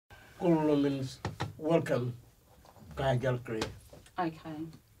Gululu means welcome. Dhuwala Djalkiri. Okay.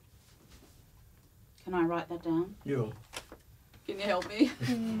 Can I write that down? You. Can you help me?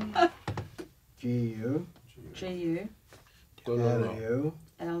 G-U. G-U. L-U.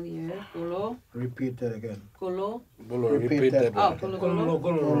 L-U. Gulu. Repeat that again. Gulu. Repeat that. Oh, gulu gulu.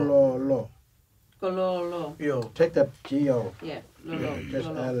 Gululu. Gululu. You. Take that G-O. Yeah. Lulu. Just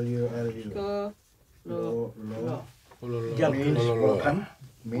L-U. Gulu. Means welcome.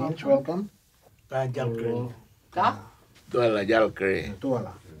 Means welcome. Dhuwala Djalkiri. Da? Dhuwala Djalkiri.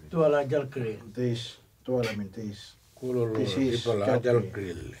 Dhuwala. Dhuwala Djalkiri. This. Dhuwala means this. Gululu This is Dhuwala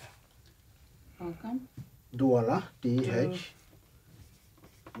Djalkiri. Welcome. Dhuwala.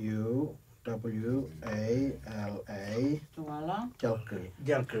 D-H-U-W-A-L-A. Dhuwala. Djalkiri.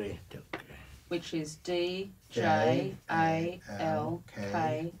 Djalkiri. Which is D-J-A-L-K-I-R-I.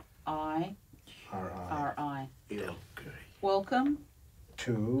 You. Welcome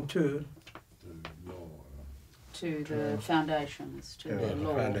To Two. to the foundations, to the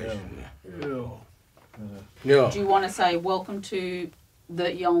law. Foundation. You. Yeah. Do you want to say welcome to the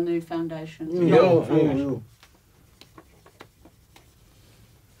Yolŋu Foundation? you.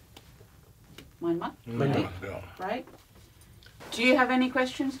 Mine, mine? Yeah. Right. Do you have any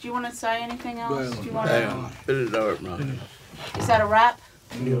questions? Do you want to say anything else? Do you want to... Is that a wrap?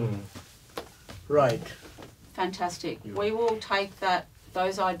 You. Right. Fantastic. We will take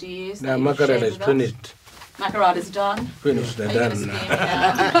those ideas. Now, that you've Makarad shared is with us. finished. Makarad is done. Finished Are and you going to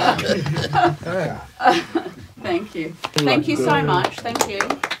done. ski him down? Thank you. Thank you so much. Thank you.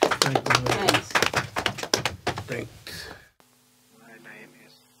 Thanks. Thanks. My name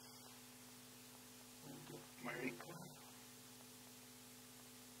is Marika.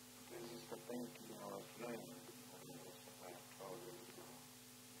 This is the painting I was learning.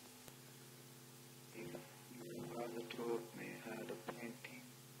 If your father taught me how to painting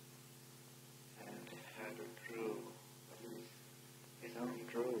and how to draw, at least his own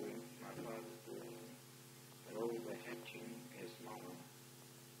drawing, my father's doing, but all the hatching is mine.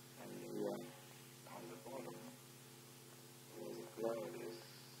 And here on the bottom, where the cloud is,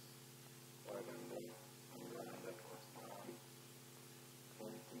 right under the ground that was down,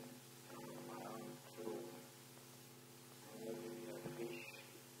 painting on my own drawing. And then we have fish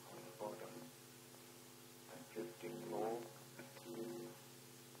on the bottom, and drifting low, a tree,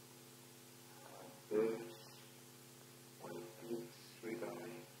 birds, white fleece,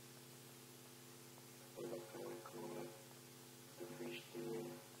 red-eye, or like how we call it, the fish doing.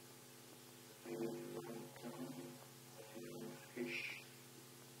 Fish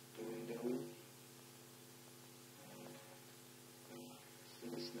doing the week and see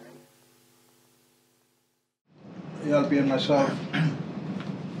the snake. Yalpi and myself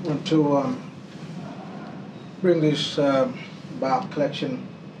want to bring this bark collection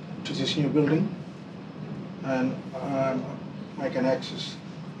to this new building and make an access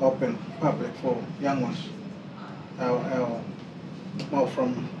open public for young ones. Our more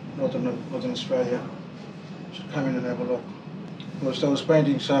from Northern Australia should come in and have a look. Those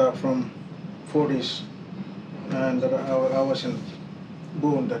paintings are from 40s, and I wasn't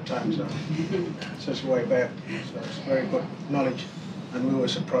born that time, so it's just way back. So it's very good knowledge, and we were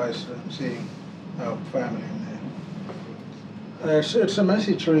surprised seeing our family in there. It's a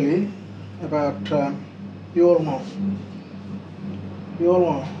message really about Yolŋu.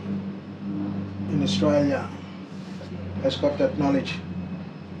 Yolŋu in Australia has got that knowledge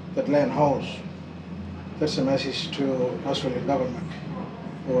that land holds. That's a message to Australian government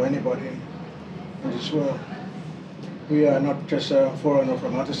or anybody in this world. We are not just a foreigner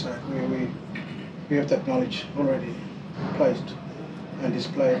from other side. We have that knowledge already placed and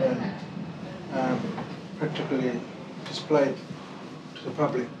displayed and practically displayed to the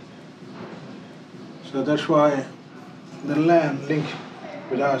public. So that's why the land link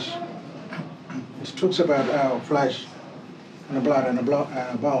with us. It talks about our flesh and the blood and the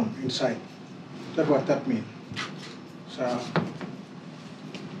bone inside. That's what that means. So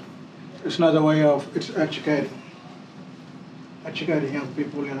it's another way of educating young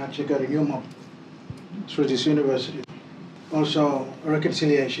people and educating human through this university. Also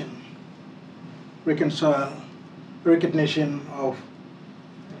reconciliation, recognition of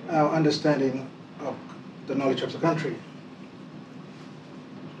our understanding of the knowledge of the country.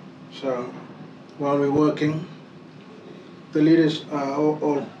 So while we're working, the leaders are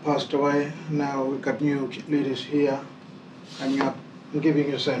all passed away. Now we've got new leaders here coming up and giving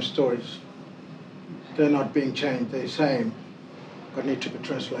you the same stories. They're not being changed, they're the same, but need to be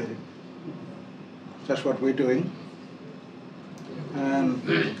translated. That's what we're doing. And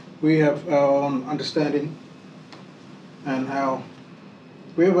we have our own understanding and how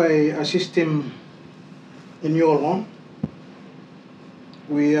We have a system in Yolŋu.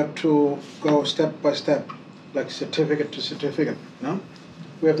 We have to go step by step, like certificate to certificate. No,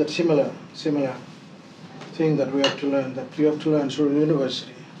 we have that similar thing that we have to learn. That you have to learn through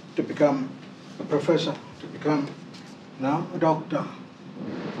university to become a professor, to become a doctor,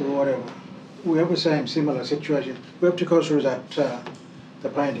 or whatever. We have the same similar situation. We have to go through that the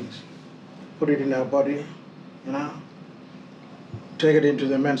paintings, put it in our body, take it into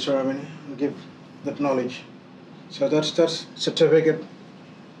the men's ceremony and give that knowledge. So that's certificate,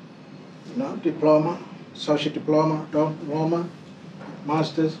 diploma, associate diploma, diploma,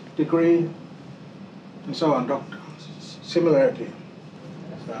 master's degree, and so on, doctor. Similarity.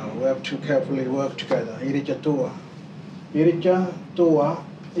 So we have to carefully work together. Yirrkala tua. Yirrkala tua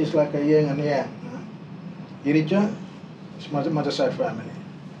is like a yin and yang. Yirrkala is my mother's side family.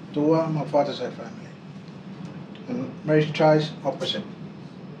 Tua, my father's side family. And marriage ties opposite,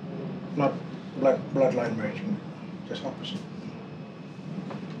 not bloodline marriage, just opposite.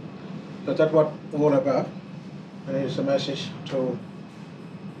 So that's what we're all about, and it's a message to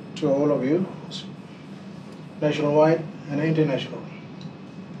all of you, nationwide and international,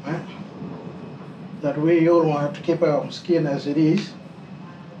 right? That we all want to keep our skin as it is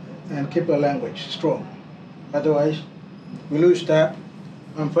and keep our language strong. Otherwise, we lose that.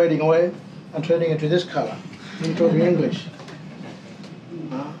 I'm fading away. I'm turning into this color. I'm talking English,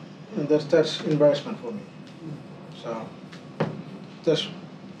 and that's embarrassment for me. So this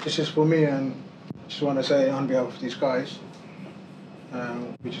is for me, and I just want to say on behalf of these guys,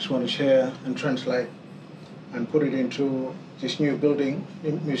 we just want to share and translate and put it into this new building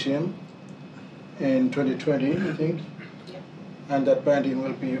museum in 2020, I think, and that painting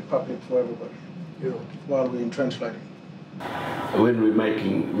will be public for everybody while we're translating. When we're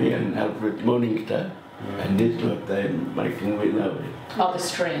making, me and Alfred Morningstar, and this is what I'm making with now. Oh, the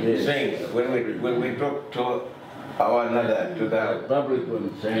string. Yes. Sing. When we talk to our another, to the Public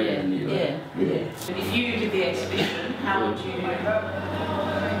one, ceremony. Yeah. But if you did the exhibition, how would you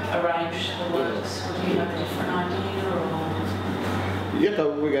arrange the works? Would you have a different idea, or? Yeah,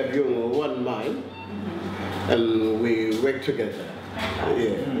 we got Yolŋu one mind, and we work together.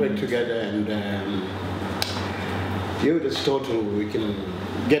 Yeah, work together, and this total we can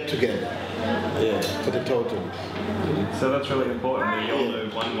get together. Yeah, for the total. So that's really important, the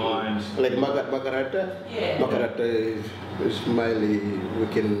Yolŋu, one mind. Like Makarata, Makarata is mainly we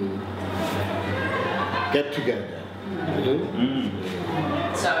can get together.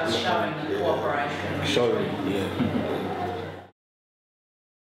 So it's showing the cooperation. Showing, yeah.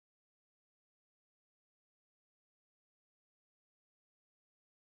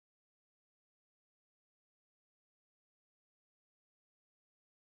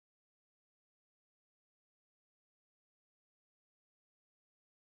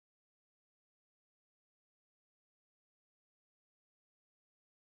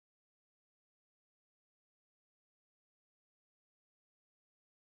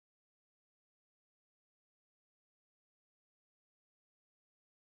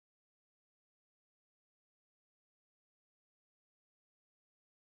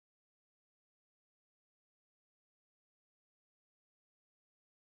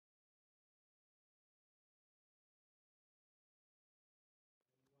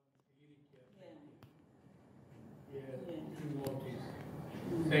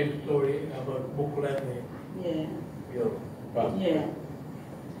 Same story about booklet. Yeah.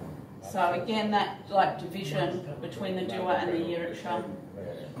 So again, that like division between the Dua and the Yirrkala.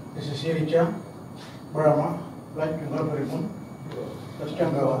 This is Yirrkala, Brahma, like Gululu, that's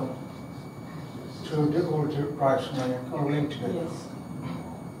Jangawa. All two tribes all linked together. Yes.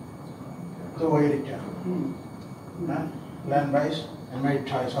 Dua Yirrkala. Land-based and marriage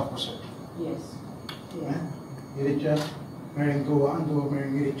ties opposite. Yes. Yeah. Yirrkala marrying Dua and Dua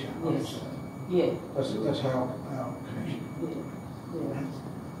marrying Yirrkala. Yes. Yeah. That's how our connection. Yeah.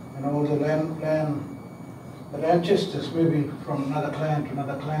 And all the land chesters moving from another clan to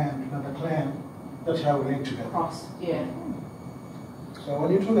another clan to another clan. That's how we link together. Cross. Yeah. So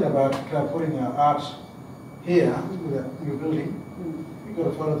when you're talking about putting our arts here with a new building, you've got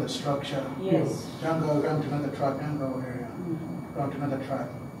to follow the structure. Yes. Jungle, run to another tribe, Jungle area, run to another tribe.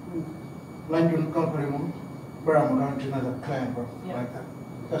 Land to Kalparimun, Brahma, run to another clan, like that.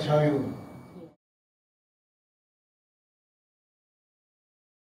 That's how you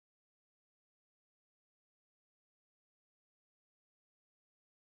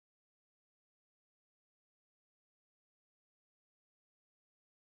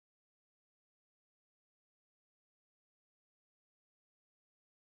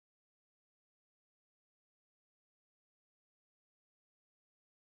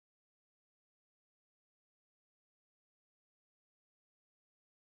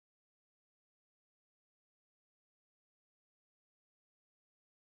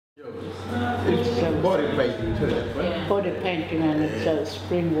It's body painting too, right? Yeah. Body painting and it's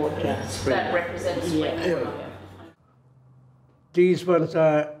spring water. That represents spring water. These ones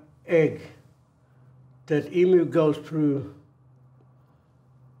are egg that emu goes through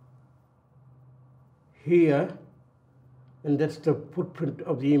here, and that's the footprint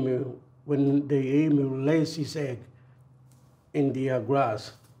of the emu when the emu lays his egg in the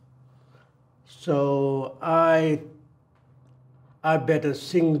grass. So I better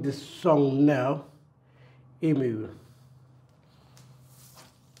sing this song now, emu.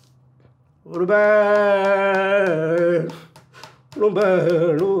 Urba, lumba,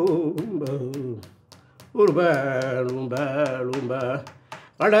 lumba, urba, lumba, lumba,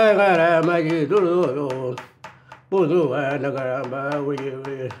 kadagara magi dulu, budu anagara bawi,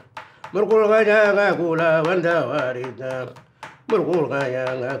 murkul kaya kula wanda warida.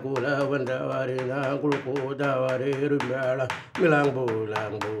 Murkulkaya kula wanda warina kulku dawari rumbala milang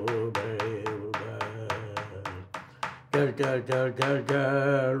bulang urba jal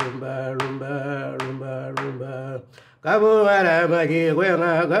lumba lumba lumba lumba kabu ngara magi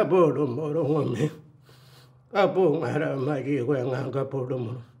kwenga kapudu morongome kapu ngara magi kwenga kapudu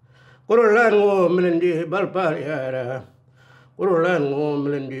moro kurulan ngo melendi balpariara kurulan ngo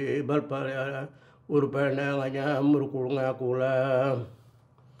melendi balpariara.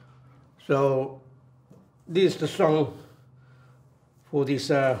 So this is the song for this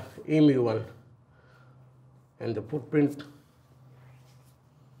emu one, and the footprint.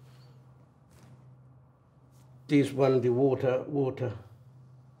 This one, the water.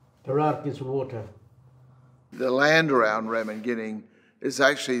 The rock is water. The land around Ramingining is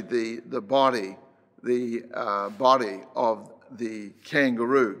actually the body of the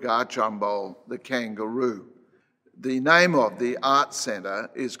kangaroo, Garchumbol, the kangaroo. The name of the art centre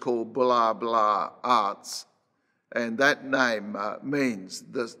is called Blah Blah Arts, and that name means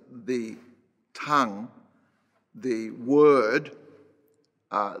the tongue, the word,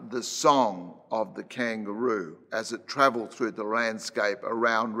 the song of the kangaroo as it travelled through the landscape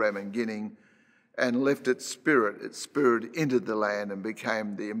around Ramingining and left its spirit into the land and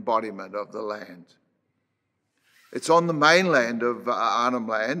became the embodiment of the land. It's on the mainland of Arnhem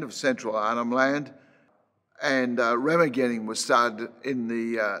Land, of central Arnhem Land, and Ramingining was started in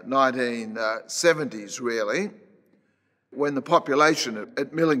the 1970s, really, when the population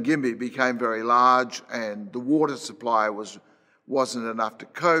at Milingimbi became very large and the water supply wasn't enough to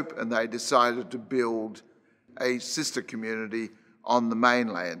cope, and they decided to build a sister community on the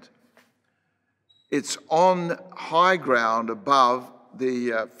mainland. It's on high ground above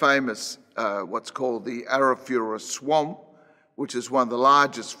the famous what's called the Arafura Swamp, which is one of the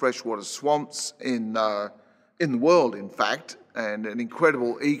largest freshwater swamps in the world, in fact, and an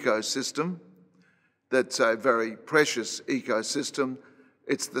incredible ecosystem that's a very precious ecosystem.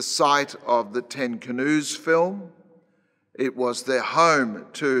 It's the site of the 10 Canoes film. It was their home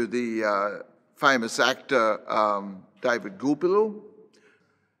to the famous actor David Gululu.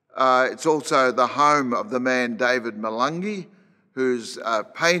 It's also the home of the man David Malangi, whose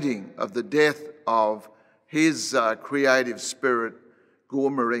painting of the death of his creative spirit,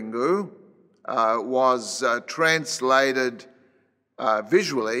 Gurmaringu, was translated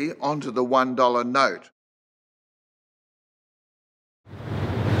visually onto the $1 note.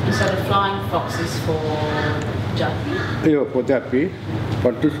 So the flying fox is for Japi? Yeah, for Japi.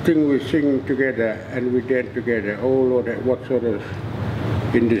 But this thing we sing together and we dance together, all of that, what sort of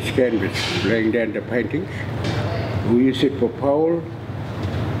in this canvas, laying down the paintings. We use it for Paul,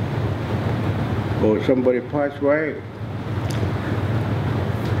 or somebody passed away.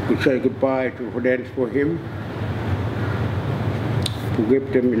 We say goodbye to dance for him, to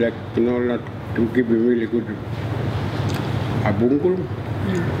give them, like, you know, not to give him really good abungul.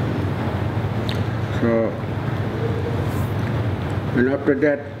 So, and after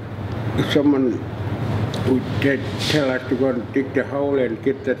that, someone would tell us to go and dig the hole and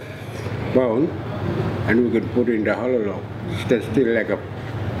get that bone, and we could put it in the hollow log. That's still like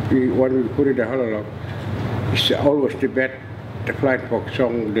when we put it in the hollow log, it's always the flying fox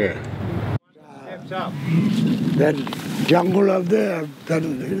song there. That jungle up there, that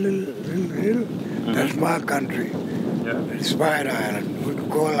hill, that's my country. Yeah. It's my island. We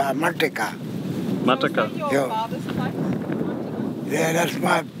call it Mateka. Mateka? Yeah, that's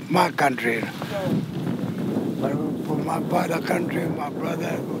my country. But for my father country, my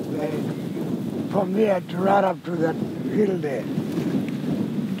brother, from here to right up to that hill there,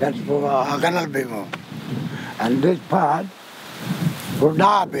 that's for Aganal Bimo. And this part, for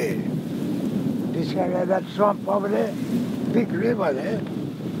Dabe. This area, that swamp over there, big river there,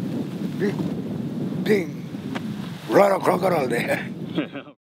 big thing, a lot of crocodile there.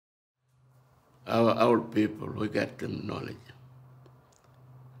 our old people, we get them knowledge.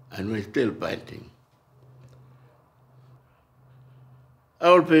 And we're still painting.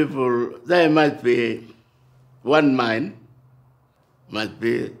 Old people, they must be one mind, must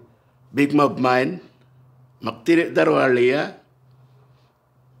be big mob mind, maktirik darwa liya,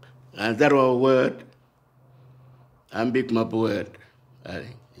 darwa word, and big mob word.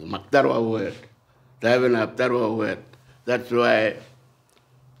 Makdarwa word, seven up darwa word. That's why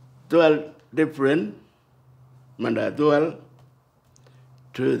 12 different, manda 12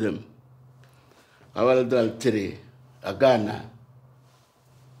 to them. Awal 12 three, agana.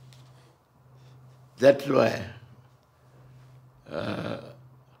 That's why.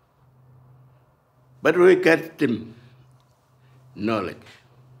 But we get them knowledge.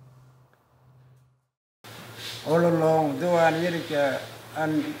 All along, Dhuwala Djalkiri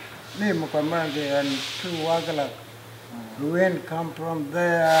and Milingimbi and Chau Wing Museum come from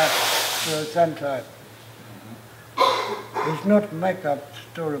there to the centre. It's not make-up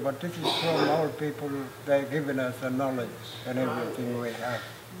story, but this is from our people. They've given us the knowledge and everything we have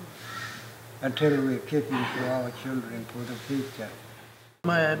until we keep it for our children for the future.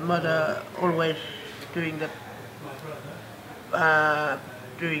 My mother always doing the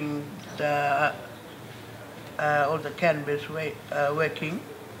all the canvas working,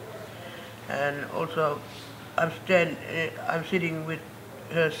 and also I'm sitting with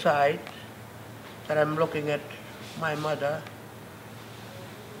her side, and I'm looking at my mother,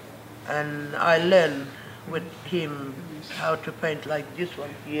 and I learn with him how to paint like this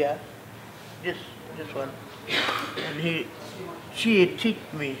one here, this one, and she teach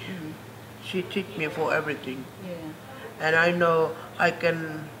me for everything, and I know I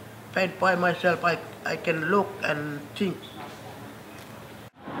can paint by myself. I can look and think.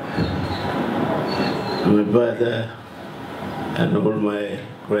 My father and all my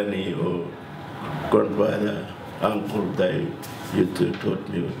granny or grandfather, uncle, they used to taught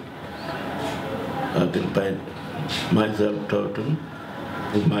me. I can paint myself taught them,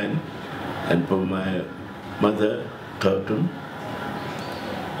 for mine, and for my mother taught them,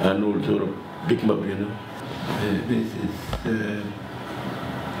 and also big map, you know. This is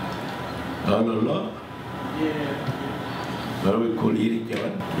all along. What we call Yirrkala.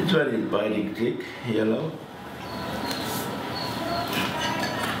 This one is binding thick, yellow.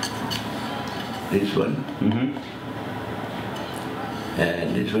 This one.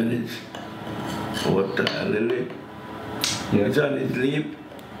 And this one is water lily. This one is leaf.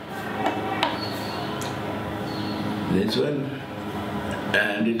 This one.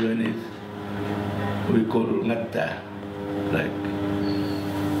 And this one is, we call ngata, like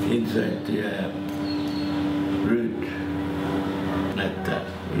inside the root. Ngata,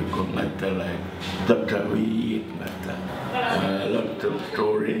 we call ngata like Dr. We eat ngata. A lot of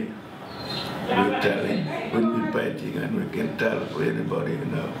story we're telling when we're painting, and we can tell for anybody, you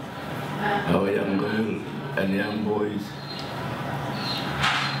know, our young girls and young boys.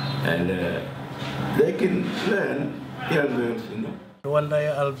 And they can learn, young girls, you know. One day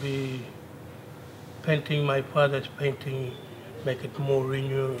I'll be painting my father's painting, make it more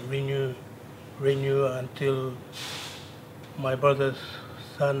renew until my brother's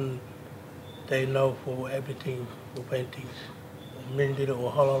son, they know for everything for paintings, Mindira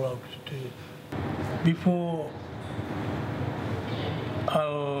or holologs too. Before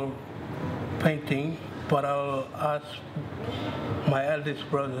I'll painting, but I'll ask my eldest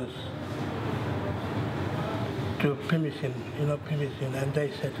brothers to permission, and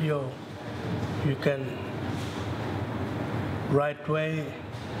they said, yo, you can write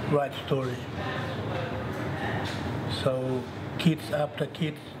story. So kids after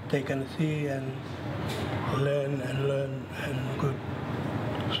kids, they can see and learn and good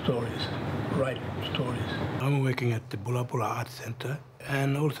stories, write stories. I'm working at the Bula Bula Art Center,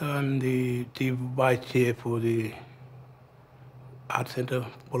 and also I'm the vice chair for the art center,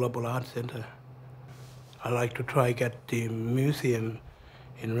 Bula Bula Art Center. I like to try get the museum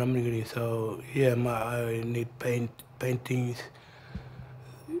in Ramingining, so yeah, I need paintings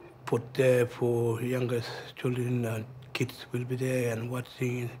put there for youngest children and kids will be there and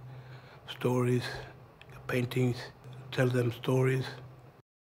watching stories, paintings, tell them stories.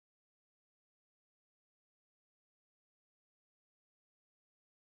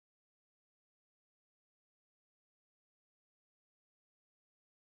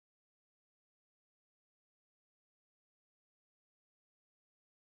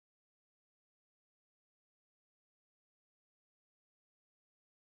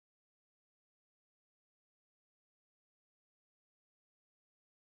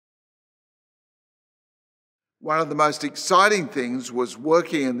 One of the most exciting things was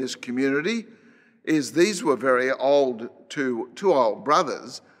working in this community is these were very old, two old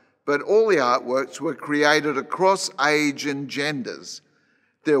brothers, but all the artworks were created across age and genders.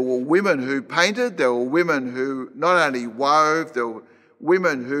 There were women who painted, there were women who not only wove, there were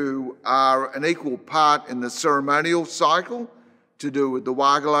women who are an equal part in the ceremonial cycle to do with the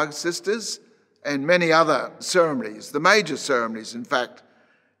Wāgalug sisters and many other ceremonies. The major ceremonies, in fact,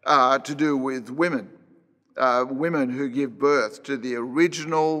 are to do with women, women who give birth to the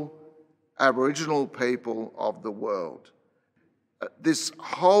original Aboriginal people of the world. This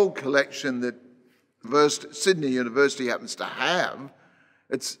whole collection that Sydney University happens to have,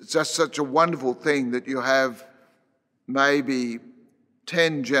 it's just such a wonderful thing that you have maybe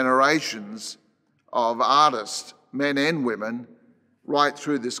 10 generations of artists, men and women, right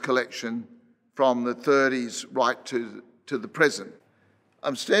through this collection from the 30s right to the present.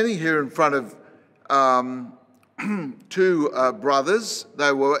 I'm standing here in front of two brothers.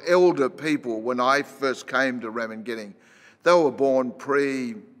 They were elder people when I first came to Ramingining. They were born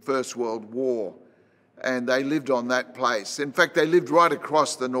pre-First World War, and they lived on that place. In fact, they lived right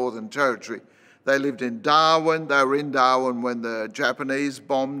across the Northern Territory. They lived in Darwin. They were in Darwin when the Japanese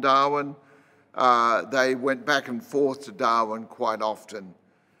bombed Darwin. They went back and forth to Darwin quite often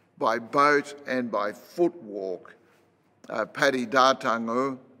by boat and by foot walk. Paddy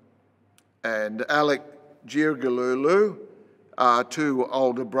Dartangu and Alec Gululu are two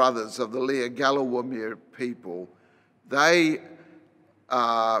older brothers of the Leagalawamir people. They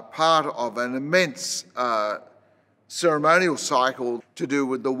are part of an immense ceremonial cycle to do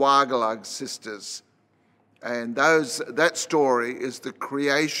with the Wāgalug sisters. And that story is the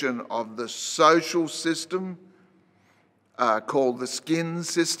creation of the social system called the skin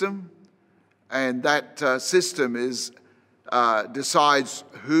system. And that system decides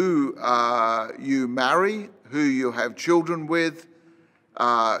who you marry, who you have children with,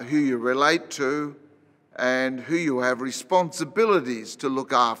 who you relate to, and who you have responsibilities to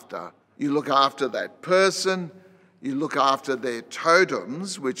look after. You look after that person, you look after their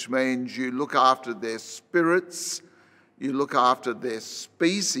totems, which means you look after their spirits, you look after their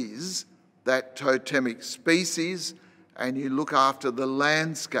species, that totemic species, and you look after the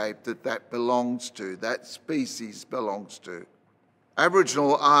landscape that belongs to, that species belongs to.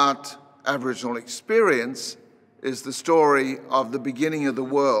 Aboriginal art, Aboriginal experience is the story of the beginning of the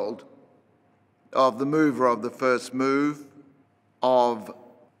world, of the mover of the first move, of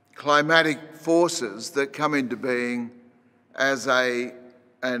climatic forces that come into being as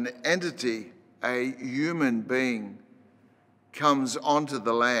an entity, a human being, comes onto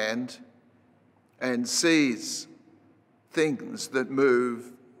the land and sees things that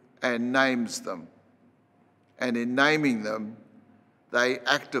move and names them. And in naming them, they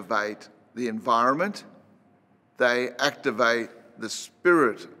activate the environment, they activate the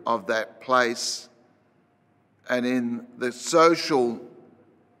spirit of that place, and in the social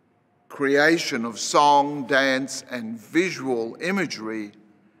creation of song, dance, and visual imagery,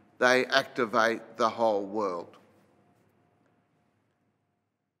 they activate the whole world.